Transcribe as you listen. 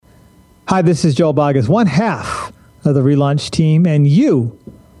Hi, this is Joel Boggess, one half of the Relaunch team, and you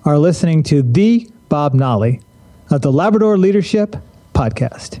are listening to the Bob Nolly of the Labrador Leadership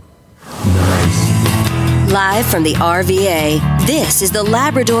Podcast. Nice. Live from the RVA, this is the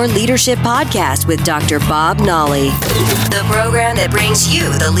Labrador Leadership Podcast with Dr. Bob Nolly, the program that brings you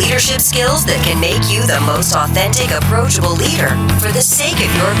the leadership skills that can make you the most authentic, approachable leader for the sake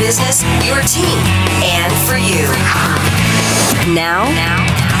of your business, your team, and for you. Now,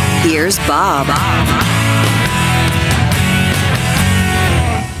 here's Bob.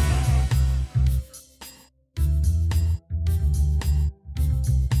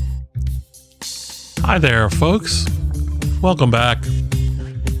 Hi there, folks. Welcome back.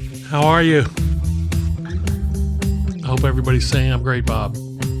 How are you? I hope everybody's saying I'm great, Bob.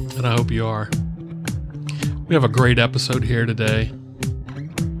 And I hope you are. We have a great episode here today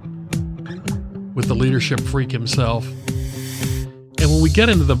with the leadership freak himself. And when we get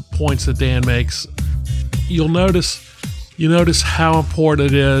into the points that Dan makes, you notice how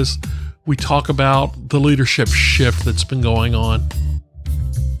important it is we talk about the leadership shift that's been going on.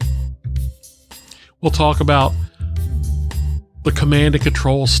 We'll talk about the command and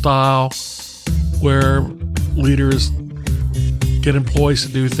control style where leaders get employees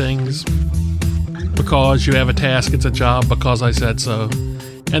to do things because you have a task, it's a job, because I said so.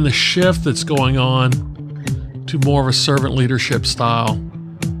 And the shift that's going on to more of a servant leadership style.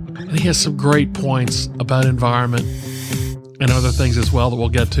 And he has some great points about environment and other things as well that we'll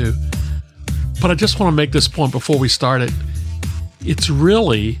get to. But I just want to make this point before we start it. It's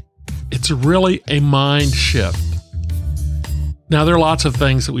really a mind shift. Now, there are lots of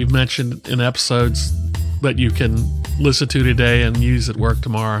things that we've mentioned in episodes that you can listen to today and use at work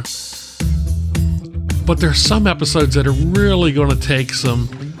tomorrow. But there are some episodes that are really going to take some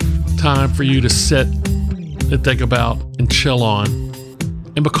time for you to sit and think about and chill on.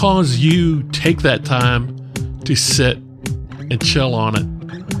 And because you take that time to sit and chill on it,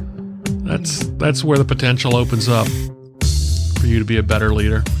 that's where the potential opens up for you to be a better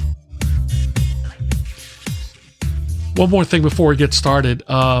leader. One more thing before we get started.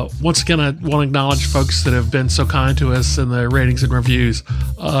 Once again, I want to acknowledge folks that have been so kind to us in the ratings and reviews.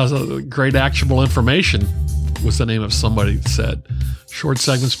 Great actionable information was the name of somebody that said. Short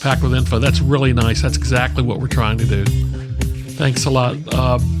segments packed with info. That's really nice. That's exactly what we're trying to do. Thanks a lot.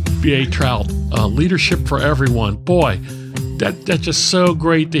 B.A. Trout, leadership for everyone. Boy, that's just so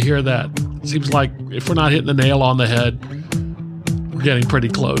great to hear that. Seems like if we're not hitting the nail on the head, we're getting pretty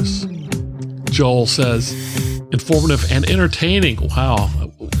close. Joel says, informative and entertaining. Wow,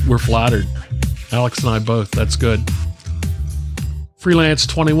 we're flattered. Alex and I both. That's good. Freelance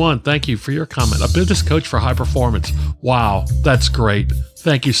 21, thank you for your comment. A business coach for high performance. Wow, that's great.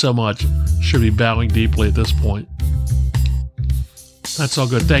 Thank you so much. Should be bowing deeply at this point. That's all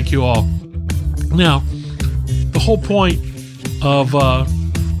good. Thank you all. Now, the whole point of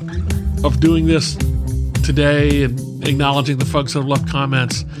doing this today and acknowledging the folks that have left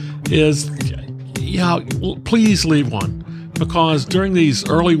comments is, please leave one, because during these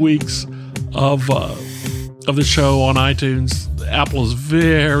early weeks of the show on iTunes, Apple is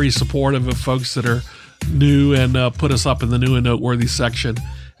very supportive of folks that are new and put us up in the new and noteworthy section.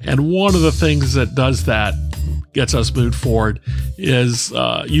 And one of the things that does that, gets us moved forward, is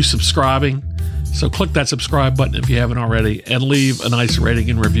you subscribing. So click that subscribe button if you haven't already and leave a nice rating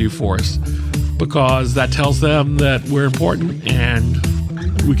and review for us, because that tells them that we're important and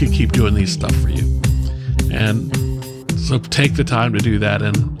we can keep doing these stuff for you. And so take the time to do that,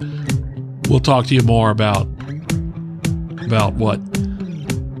 and we'll talk to you more about what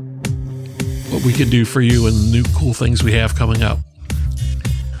we can do for you and the new cool things we have coming up.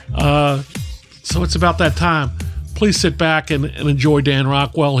 So it's about that time. Please sit back and enjoy Dan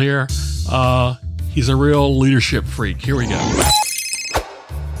Rockwell here. He's a real leadership freak. Here we go.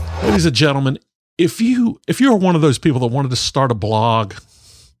 Ladies and gentlemen, if you are one of those people that wanted to start a blog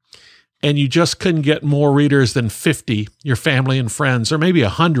and you just couldn't get more readers than 50, your family and friends, or maybe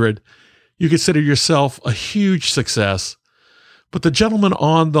 100, you consider yourself a huge success. But the gentleman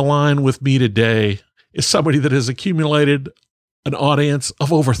on the line with me today is somebody that has accumulated an audience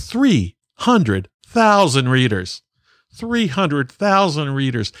of over 300,000 readers. 300,000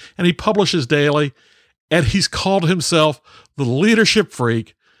 readers. And he publishes daily, and he's called himself the Leadership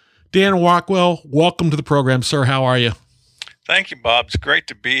Freak. Dan Rockwell, welcome to the program, sir. How are you? Thank you, Bob. It's great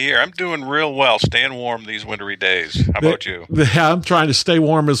to be here. I'm doing real well, staying warm these wintry days. How about you? I'm trying to stay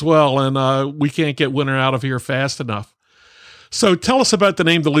warm as well, and we can't get winter out of here fast enough. So tell us about the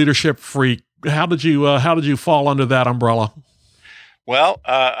name, the Leadership Freak. How did you fall under that umbrella? Well,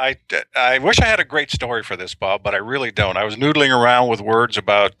 I wish I had a great story for this, Bob, but I really don't. I was noodling around with words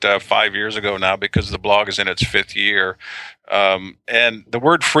about 5 years ago now because the blog is in its fifth year. And the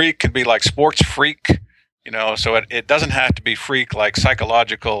word freak can be like sports freak, so it doesn't have to be freak like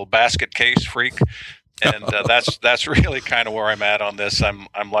psychological basket case freak. And that's really kind of where I'm at on this.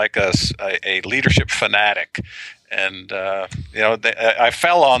 I'm like a leadership fanatic. And, I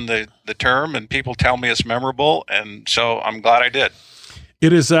fell on the term, and people tell me it's memorable. And so I'm glad I did.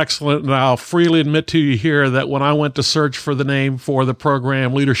 It is excellent, and I'll freely admit to you here that when I went to search for the name for the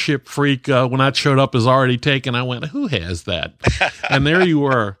program, Leadership Freak, when that showed up as already taken, I went, "Who has that?" And there you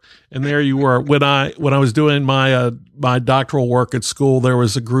were. When I was doing my my doctoral work at school, there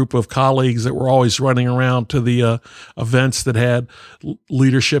was a group of colleagues that were always running around to the events that had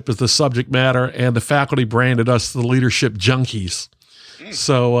leadership as the subject matter, and the faculty branded us the Leadership Junkies.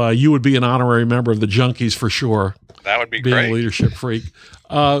 So you would be an honorary member of the Junkies for sure. That would be being great. A leadership freak.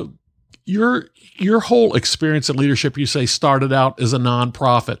 Your whole experience in leadership, you say, started out as a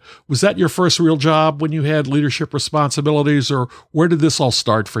nonprofit. Was that your first real job when you had leadership responsibilities, or where did this all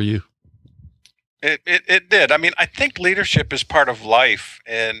start for you? It did. I mean, I think leadership is part of life,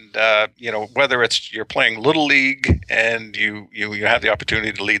 and whether it's you're playing Little League and you have the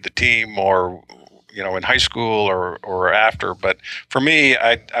opportunity to lead the team, or in high school or after. But for me,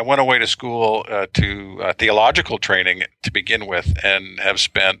 I went away to school to theological training to begin with, and have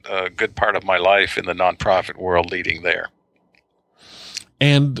spent a good part of my life in the nonprofit world leading there.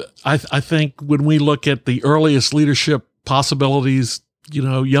 And I think when we look at the earliest leadership possibilities,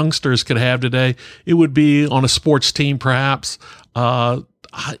 youngsters could have today, it would be on a sports team, perhaps. I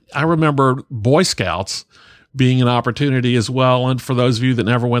remember Boy Scouts being an opportunity as well. And for those of you that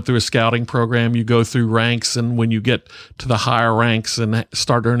never went through a scouting program, you go through ranks, and when you get to the higher ranks and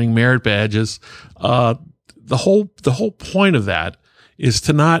start earning merit badges, the whole point of that is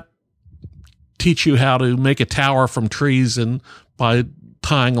to not teach you how to make a tower from trees and by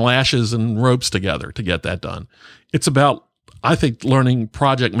tying lashes and ropes together to get that done. It's about, I think, learning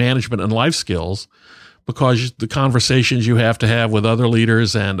project management and life skills, because the conversations you have to have with other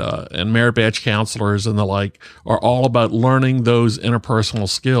leaders and merit badge counselors and the like are all about learning those interpersonal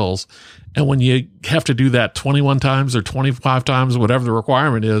skills. And when you have to do that 21 times or 25 times, whatever the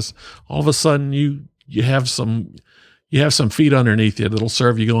requirement is, all of a sudden you have some feet underneath you that'll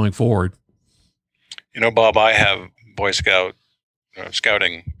serve you going forward. Bob, I have Boy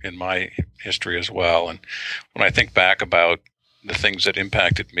Scouting in my history as well. And when I think back about the things that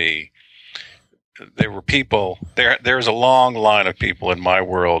impacted me, there were people, there's a long line of people in my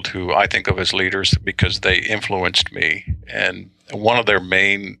world who I think of as leaders because they influenced me. And one of their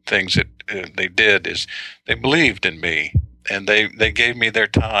main things that they did is they believed in me, and they gave me their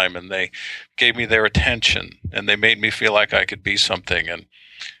time, and they gave me their attention, and they made me feel like I could be something. And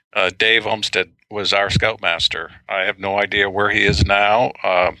Dave Olmsted was our scoutmaster. I have no idea where he is now,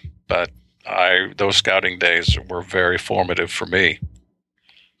 but those scouting days were very formative for me.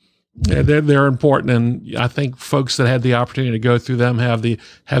 Yeah, they're important, and I think folks that had the opportunity to go through them have the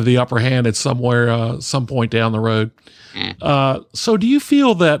upper hand at some point down the road. So, do you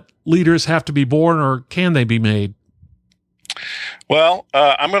feel that leaders have to be born, or can they be made? Well,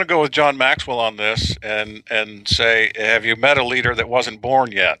 I'm going to go with John Maxwell on this and say, have you met a leader that wasn't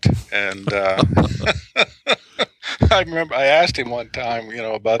born yet? And I remember I asked him one time,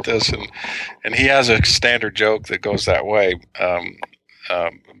 about this, and he has a standard joke that goes that way.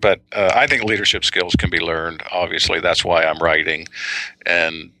 But I think leadership skills can be learned. Obviously, that's why I'm writing,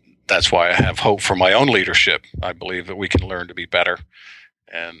 and that's why I have hope for my own leadership. I believe that we can learn to be better,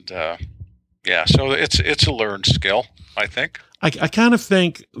 and so it's a learned skill, I think. I kind of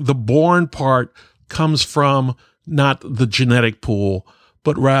think the born part comes from not the genetic pool,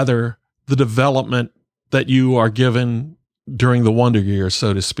 but rather the development that you are given during the wonder years,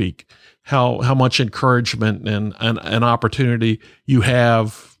 so to speak. How much encouragement and an opportunity you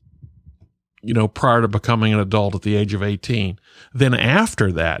have, prior to becoming an adult at the age of 18. Then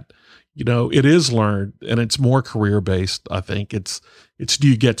after that, it is learned, and it's more career based. I think it's do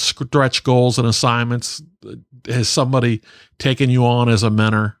you get stretch goals and assignments? Has somebody taken you on as a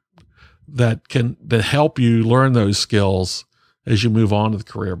mentor that help you learn those skills as you move on to the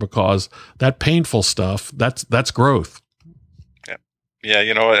career? Because that painful stuff, that's growth. Yeah,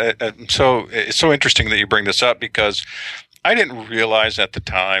 so it's so interesting that you bring this up, because I didn't realize at the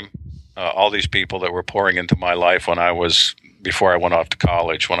time all these people that were pouring into my life before I went off to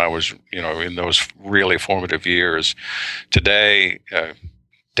college, when I was, in those really formative years. Today,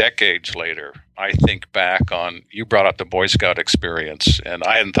 decades later, I think back on, you brought up the Boy Scout experience, and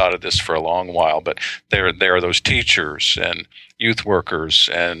I hadn't thought of this for a long while, but there are those teachers and youth workers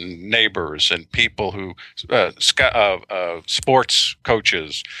and neighbors and people who, sports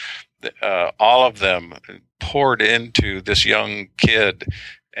coaches, all of them poured into this young kid.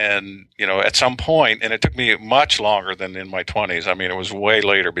 And, at some point, and it took me much longer than in my 20s. I mean, it was way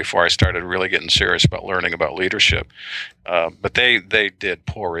later before I started really getting serious about learning about leadership. But they did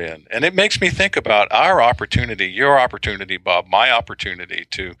pour in. And it makes me think about our opportunity, your opportunity, Bob, my opportunity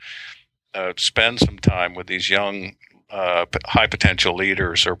to spend some time with these young, high potential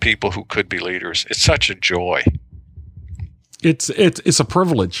leaders or people who could be leaders. It's such a joy. It's a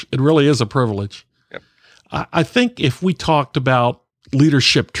privilege. It really is a privilege. Yep. I think if we talked about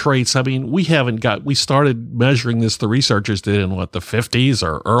leadership traits, I mean, we started measuring this, the researchers did in the 50s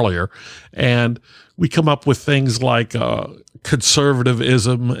or earlier, and we come up with things like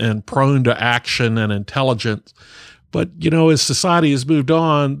conservatism and prone to action and intelligence. But, as society has moved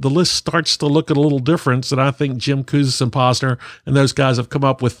on, the list starts to look a little different. And I think Jim Kouzes and Posner and those guys have come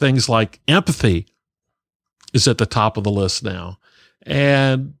up with things like empathy is at the top of the list now.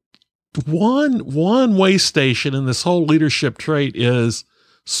 And one way station in this whole leadership trait is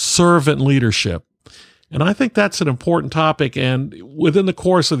servant leadership. And I think that's an important topic. And within the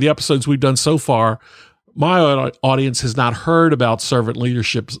course of the episodes we've done so far, my audience has not heard about servant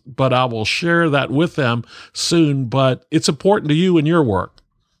leadership, but I will share that with them soon. But it's important to you in your work.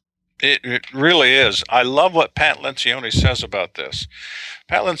 It really is. I love what Pat Lencioni says about this.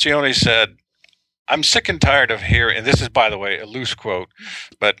 Pat Lencioni said, I'm sick and tired of hearing, and this is, by the way, a loose quote,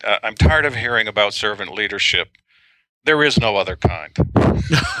 but I'm tired of hearing about servant leadership. There is no other kind.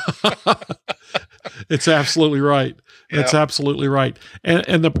 It's absolutely right. It's absolutely right.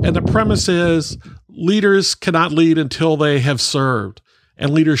 And the premise is leaders cannot lead until they have served,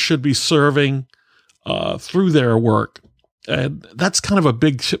 and leaders should be serving through their work. And that's kind of a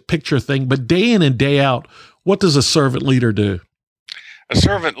big picture thing. But day in and day out, what does a servant leader do? A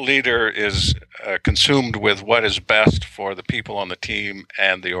servant leader is consumed with what is best for the people on the team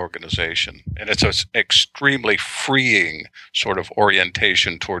and the organization. And it's an extremely freeing sort of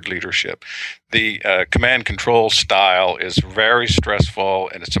orientation toward leadership. The command control style is very stressful,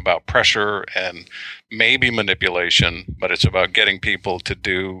 and it's about pressure and maybe manipulation, but it's about getting people to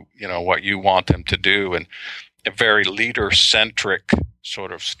do, what you want them to do, and a very leader-centric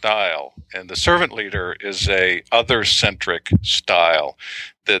sort of style. And the servant leader is a other-centric style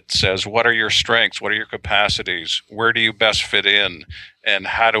that says, what are your strengths? What are your capacities? Where do you best fit in? And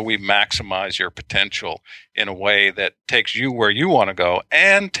how do we maximize your potential in a way that takes you where you want to go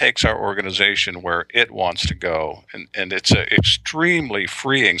and takes our organization where it wants to go? And it's extremely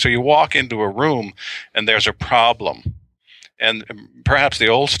freeing. So you walk into a room and there's a problem. And perhaps the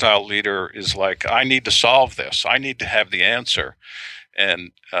old style leader is like, I need to solve this. I need to have the answer.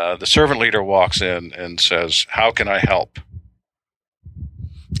 And the servant leader walks in and says, how can I help?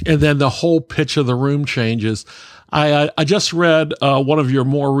 And then the whole pitch of the room changes. I just read one of your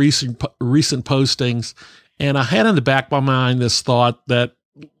more recent postings, and I had in the back of my mind this thought that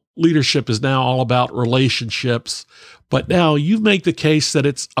leadership is now all about relationships. But now you make the case that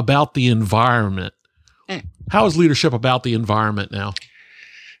it's about the environment. How is leadership about the environment now?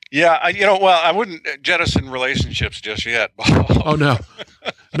 Yeah, I wouldn't jettison relationships just yet, Bob. Oh, no.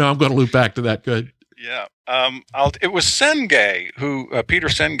 No, I'm going to loop back to that. Good. Yeah. It was Peter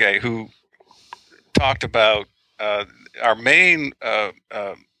Senge, who talked about our main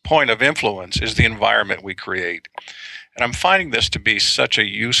point of influence is the environment we create. And I'm finding this to be such a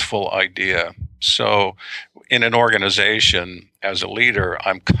useful idea. So in an organization, as a leader,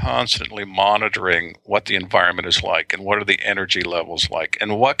 I'm constantly monitoring what the environment is like and what are the energy levels like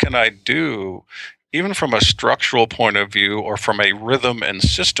and what can I do, even from a structural point of view or from a rhythm and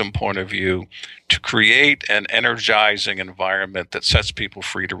system point of view, to create an energizing environment that sets people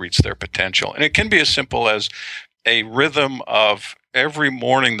free to reach their potential. And it can be as simple as a rhythm of every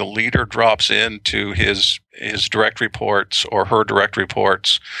morning the leader drops into his direct reports or her direct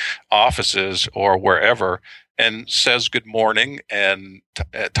reports offices or wherever and says good morning and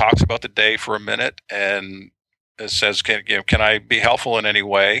talks about the day for a minute and says, can I be helpful in any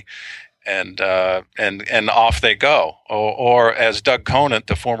way? And off they go. Or as Doug Conant,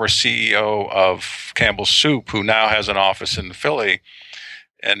 the former CEO of Campbell's Soup, who now has an office in Philly,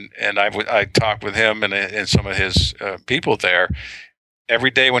 and I talked with him and some of his people there. Every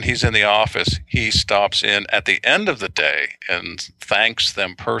day when he's in the office, he stops in at the end of the day and thanks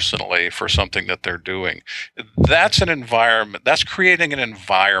them personally for something that they're doing. That's an environment. That's creating an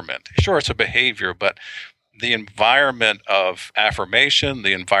environment. Sure, it's a behavior, but the environment of affirmation,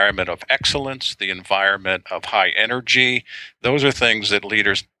 the environment of excellence, the environment of high energy, those are things that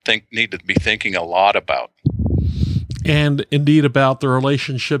leaders need to be thinking a lot about. And indeed about the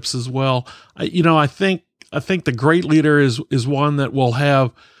relationships as well. I think the great leader is one that will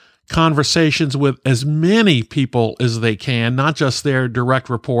have conversations with as many people as they can, not just their direct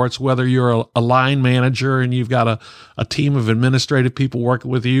reports, whether you're a line manager and you've got a team of administrative people working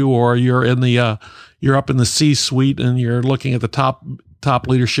with you, or you're up in the C-suite and you're looking at the top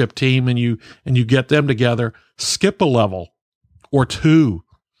leadership team and you get them together. Skip a level or two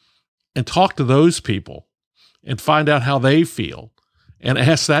and talk to those people and find out how they feel and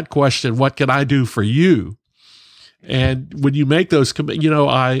ask that question, what can I do for you? And when you make those,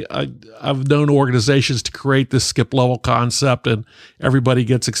 I've known organizations to create this skip level concept and everybody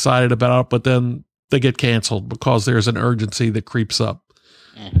gets excited about it, but then they get canceled because there's an urgency that creeps up.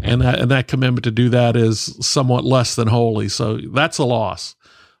 Mm-hmm. And that commitment to do that is somewhat less than holy. So that's a loss.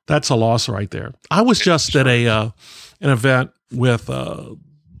 That's a loss right there. I was just at an event with the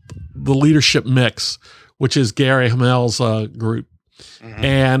Leadership Mix, which is Gary Hamel's group. Mm-hmm.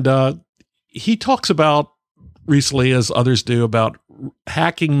 And he talks about recently, as others do, about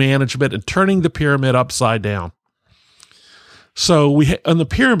hacking management and turning the pyramid upside down. So on the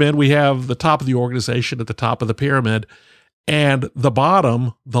pyramid, we have the top of the organization at the top of the pyramid, and the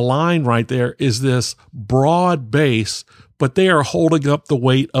bottom, the line right there, is this broad base, but they are holding up the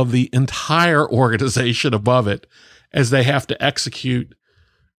weight of the entire organization above it as they have to execute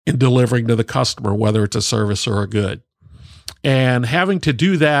in delivering to the customer, whether it's a service or a good. And having to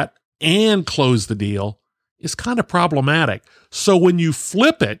do that and close the deal is kind of problematic. So when you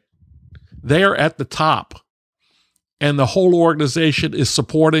flip it, they're at the top and the whole organization is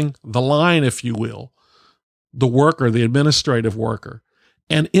supporting the line, if you will, the worker, the administrative worker.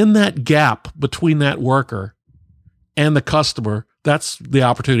 And in that gap between that worker and the customer, that's the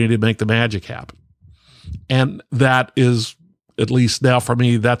opportunity to make the magic happen. And that is, at least now for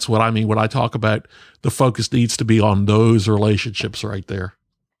me, that's what I mean when I talk about the focus needs to be on those relationships right there.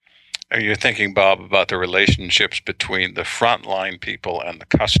 Are you thinking, Bob, about the relationships between the frontline people and the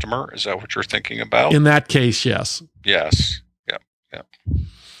customer? Is that what you're thinking about? In that case, yes. Yes. Yeah.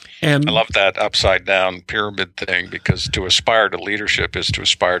 And I love that upside down pyramid thing, because to aspire to leadership is to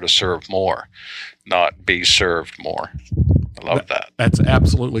aspire to serve more, not be served more. I love that. That's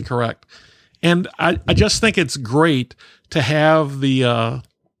absolutely correct. And I just think it's great to have the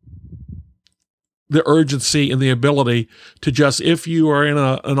urgency and the ability to just, if you are in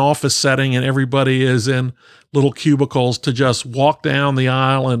an office setting and everybody is in little cubicles, to just walk down the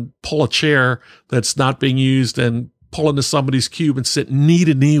aisle and pull a chair that's not being used and pull into somebody's cube and sit knee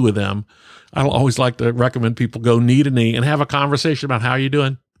to knee with them. I always like to recommend people go knee to knee and have a conversation about how you're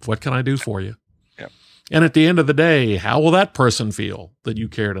doing. What can I do for you? Yeah. And at the end of the day, how will that person feel that you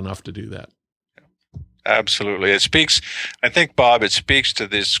cared enough to do that? Absolutely. I think, Bob, it speaks to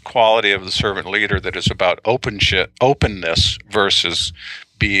this quality of the servant leader that is about openness versus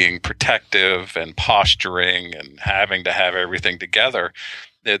being protective and posturing and having to have everything together.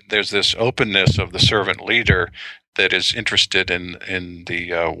 There's this openness of the servant leader that is interested in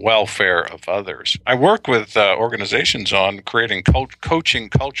the welfare of others. I work with organizations on creating coaching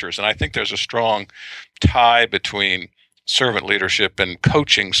cultures, and I think there's a strong tie between servant leadership and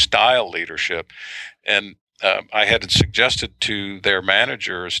coaching style leadership. And I had suggested to their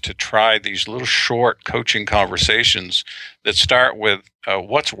managers to try these little short coaching conversations that start with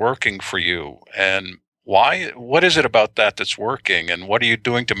what's working for you and why. What is it about that that's working, and what are you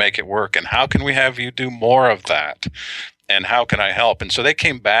doing to make it work, and how can we have you do more of that, and how can I help? And so they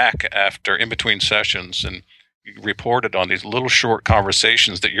came back after in between sessions and reported on these little short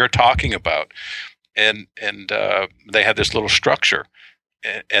conversations that you're talking about, and they had this little structure.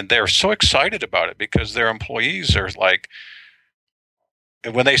 And they're so excited about it because their employees are like,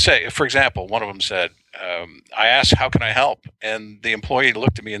 when they say, for example, one of them said, I asked, how can I help? And the employee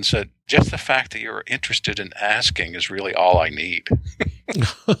looked at me and said, just the fact that you're interested in asking is really all I need.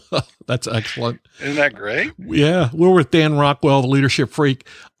 That's excellent. Isn't that great? Yeah. We're with Dan Rockwell, the leadership freak.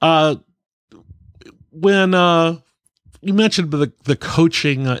 When you mentioned the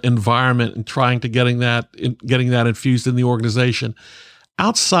coaching environment and trying to getting that infused in the organization,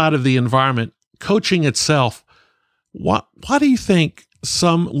 outside of the environment, coaching itself, why do you think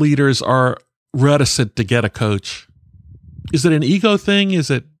some leaders are reticent to get a coach? Is it an ego thing? Is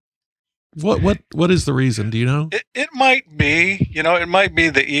it what is the reason? Do you know? It might be. It might be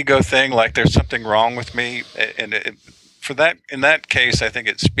the ego thing. Like there's something wrong with me, and in that case, I think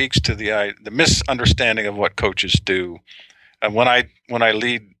it speaks to the misunderstanding of what coaches do. And when I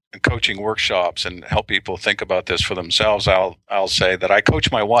lead coaching workshops and help people think about this for themselves, I'll say that I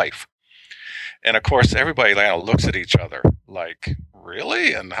coach my wife. And of course, everybody looks at each other like,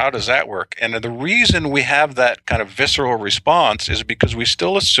 really? And how does that work? And the reason we have that kind of visceral response is because we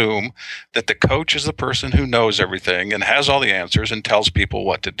still assume that the coach is the person who knows everything and has all the answers and tells people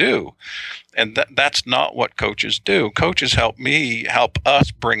what to do. And that's not what coaches do. Coaches help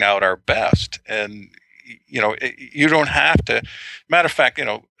us bring out our best. And, you don't have to. Matter of fact,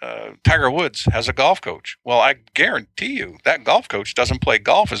 Tiger Woods has a golf coach. Well, I guarantee you that golf coach doesn't play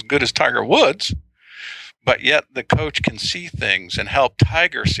golf as good as Tiger Woods. But yet the coach can see things and help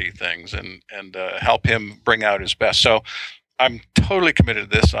Tiger see things and help him bring out his best. So I'm totally committed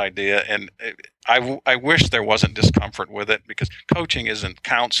to this idea, and I wish there wasn't discomfort with it, because coaching isn't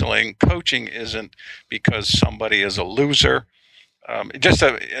counseling. Coaching isn't because somebody is a loser.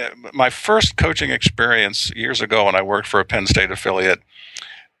 My first coaching experience years ago when I worked for a Penn State affiliate,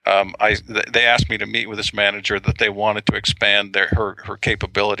 they asked me to meet with this manager that they wanted to expand her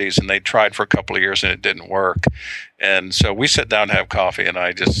capabilities, and they tried for a couple of years and it didn't work. And so we sat down to have coffee, and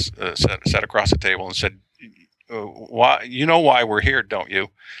I just sat across the table and said, "Why? You know why we're here, don't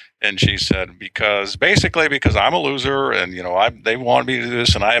you?" And she said, because I'm a loser, and they wanted me to do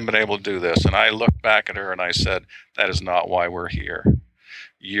this, and I haven't been able to do this. And I looked back at her and I said, "That is not why we're here.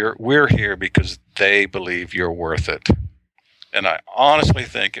 We're here because they believe you're worth it." And I honestly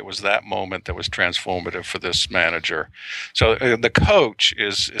think it was that moment that was transformative for this manager. So the coach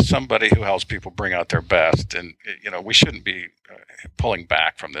is somebody who helps people bring out their best. And, we shouldn't be pulling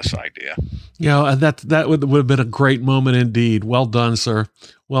back from this idea. And that would have been a great moment indeed. Well done, sir.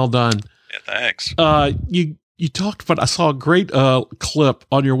 Well done. Yeah, thanks. You talked about, I saw a great clip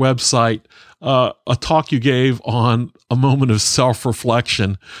on your website, a talk you gave on a moment of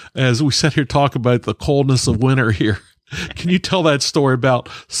self-reflection. As we sat here talk about the coldness of winter here. Can you tell that story about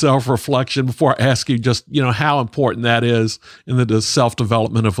self-reflection before I ask you just, how important that is in the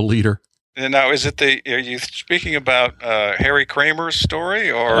self-development of a leader? And now, are you speaking about Harry Kramer's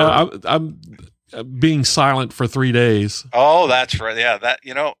story, or? I'm being silent for 3 days. Oh, that's right. Yeah,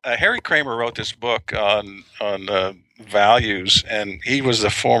 Harry Kramer wrote this book on values, and he is the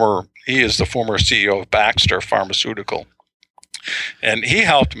former CEO of Baxter Pharmaceutical. And he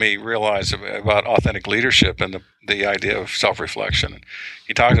helped me realize about authentic leadership and the idea of self-reflection.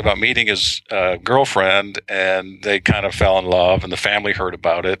 He talked about meeting his girlfriend, and they kind of fell in love, and the family heard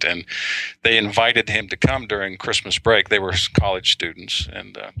about it, and they invited him to come during Christmas break. They were college students,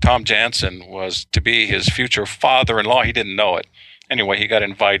 and Tom Jansen was to be his future father-in-law. He didn't know it. Anyway, he got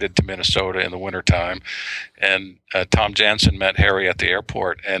invited to Minnesota in the wintertime, and Tom Jansen met Harry at the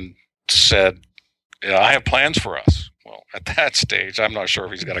airport and said, "I have plans for us." Well, at that stage, I'm not sure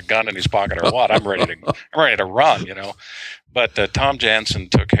if he's got a gun in his pocket or what. I'm ready to run, But Tom Jansen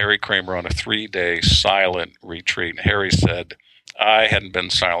took Harry Kramer on a 3-day silent retreat. And Harry said, "I hadn't been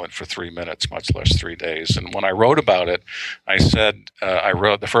silent for 3 minutes, much less 3 days." And when I wrote about it, I said,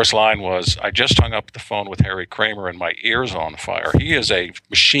 the first line was, "I just hung up the phone with Harry Kramer and my ear's on fire. He is a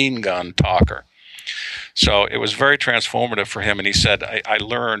machine gun talker." So it was very transformative for him. And he said, I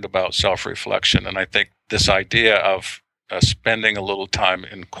learned about self-reflection. And I think this idea of spending a little time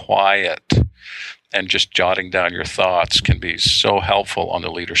in quiet and just jotting down your thoughts can be so helpful on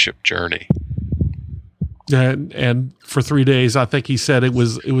the leadership journey. And for 3 days, I think he said it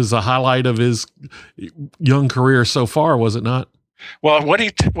was a highlight of his young career so far, was it not? Well, what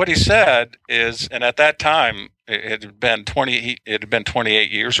he said is, and at that time it had been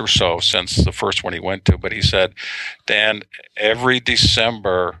 28 years or so since the first one he went to, but he said, "Dan, every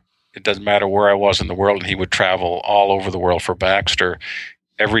December, it doesn't matter where I was in the world," and he would travel all over the world for Baxter.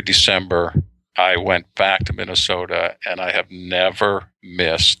 "Every December, I went back to Minnesota, and I have never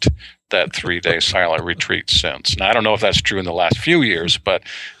missed that 3-day silent retreat since." And I don't know if that's true in the last few years, but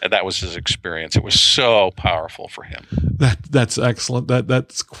that was his experience. It was so powerful for him. That's excellent.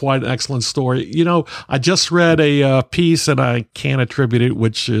 That's quite an excellent story. I just read a piece, and I can't attribute it,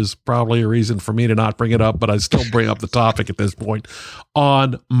 which is probably a reason for me to not bring it up, but I still bring up the topic at this point,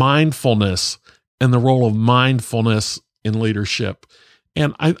 on mindfulness and the role of mindfulness in leadership.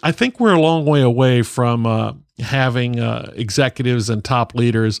 And I think we're a long way away from having executives and top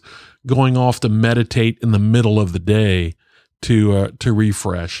leaders going off to meditate in the middle of the day to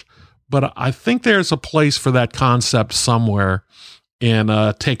refresh. But I think there's a place for that concept somewhere in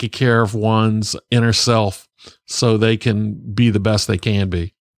taking care of one's inner self so they can be the best they can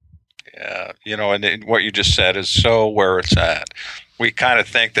be. Yeah, and what you just said is so where it's at. We kind of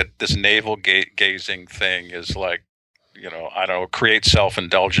think that this navel-gazing thing is like, I don't know, create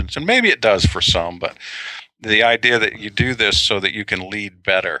self-indulgence, and maybe it does for some, but the idea that you do this so that you can lead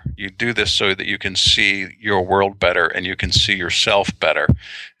better. You do this so that you can see your world better and you can see yourself better,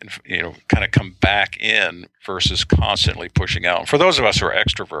 and kind of come back in versus constantly pushing out. And for those of us who are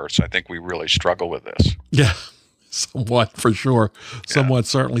extroverts, I think we really struggle with this. Yeah, somewhat for sure. Somewhat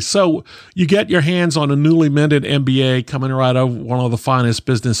certainly. So you get your hands on a newly minted MBA coming right out of one of the finest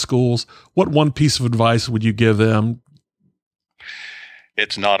business schools. What one piece of advice would you give them?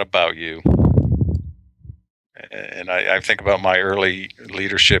 It's not about you. And I think about my early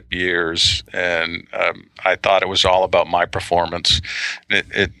leadership years, and I thought it was all about my performance.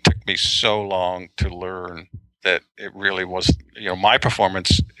 It took me so long to learn that it really was, my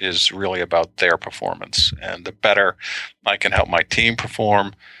performance is really about their performance. And the better I can help my team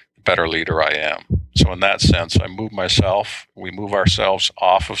perform, the better leader I am. So in that sense, we move ourselves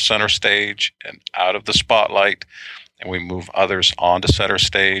off of center stage and out of the spotlight, and we move others onto center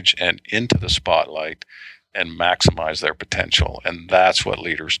stage and into the spotlight and maximize their potential. And that's what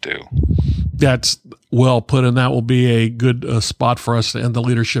leaders do. That's well put, and that will be a good spot for us to end the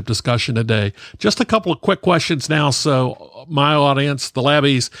leadership discussion today. Just a couple of quick questions now, so my audience, the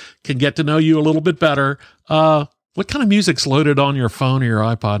Labbies, can get to know you a little bit better. What kind of music's loaded on your phone or your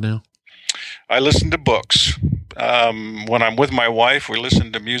iPod now? I listen to books. When I'm with my wife, we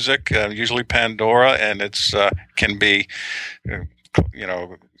listen to music, usually Pandora, and it's can be,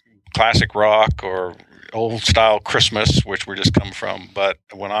 classic rock or old style Christmas, which we just come from. But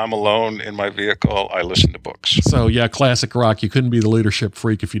when I'm alone in my vehicle, I listen to books. So yeah, classic rock. You couldn't be the leadership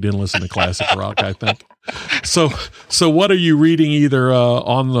freak if you didn't listen to classic rock, I think. So what are you reading either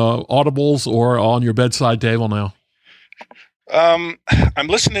on the Audibles or on your bedside table now? I'm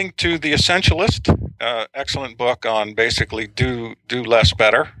listening to The Essentialist, excellent book on basically do less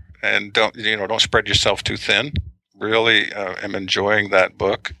better, and don't spread yourself too thin. Really am enjoying that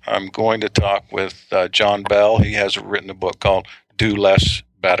book. I'm going to talk with John Bell. He has written a book called Do Less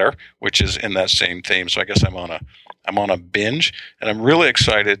Better, which is in that same theme. So I guess I'm on a binge, and I'm really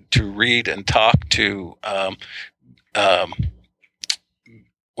excited to read and talk to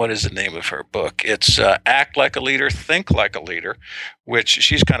what is the name of her book? It's Act Like a Leader, Think Like a Leader, which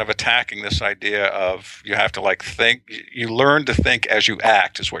she's kind of attacking this idea of you have to think. You learn to think as you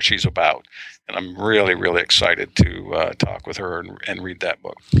act is what she's about. And I'm really, really excited to talk with her and read that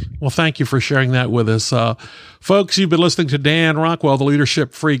book. Well, thank you for sharing that with us. Folks, you've been listening to Dan Rockwell, the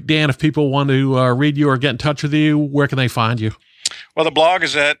Leadership Freak. Dan, if people want to read you or get in touch with you, where can they find you? Well, the blog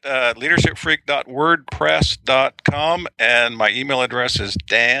is at leadershipfreak.wordpress.com, and my email address is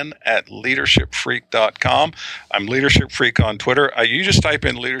dan@leadershipfreak.com. I'm Leadership Freak on Twitter. You just type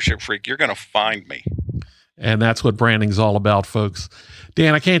in Leadership Freak, you're going to find me. And that's what branding's all about, folks.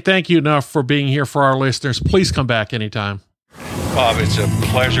 Dan, I can't thank you enough for being here for our listeners. Please come back anytime. Bob, it's a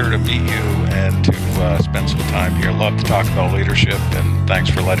pleasure to meet you and to spend some time here. Love to talk about leadership, and thanks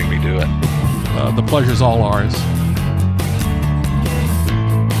for letting me do it. The pleasure's all ours.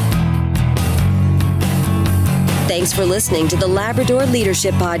 Thanks for listening to the Labrador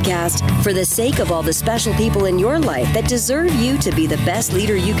Leadership Podcast. For the sake of all the special people in your life that deserve you to be the best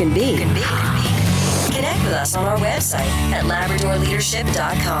leader you can be. Connect with us on our website at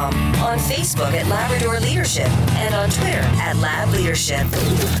LabradorLeadership.com, on Facebook at Labrador Leadership, and on Twitter at Lab Leadership.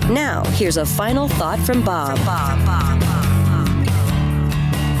 Now, here's a final thought from Bob.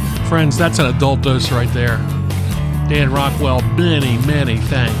 Friends, that's an adult dose right there. Dan Rockwell, many, many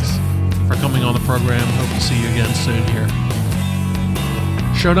thanks for coming on the program. Hope to see you again soon here.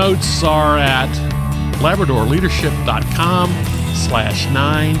 Show notes are at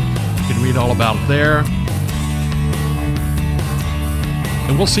LabradorLeadership.com/9. You can read all about it there.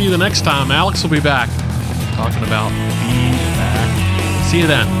 And we'll see you the next time. Alex will be back talking about feedback. See you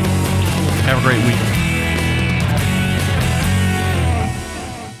then. Have a great week.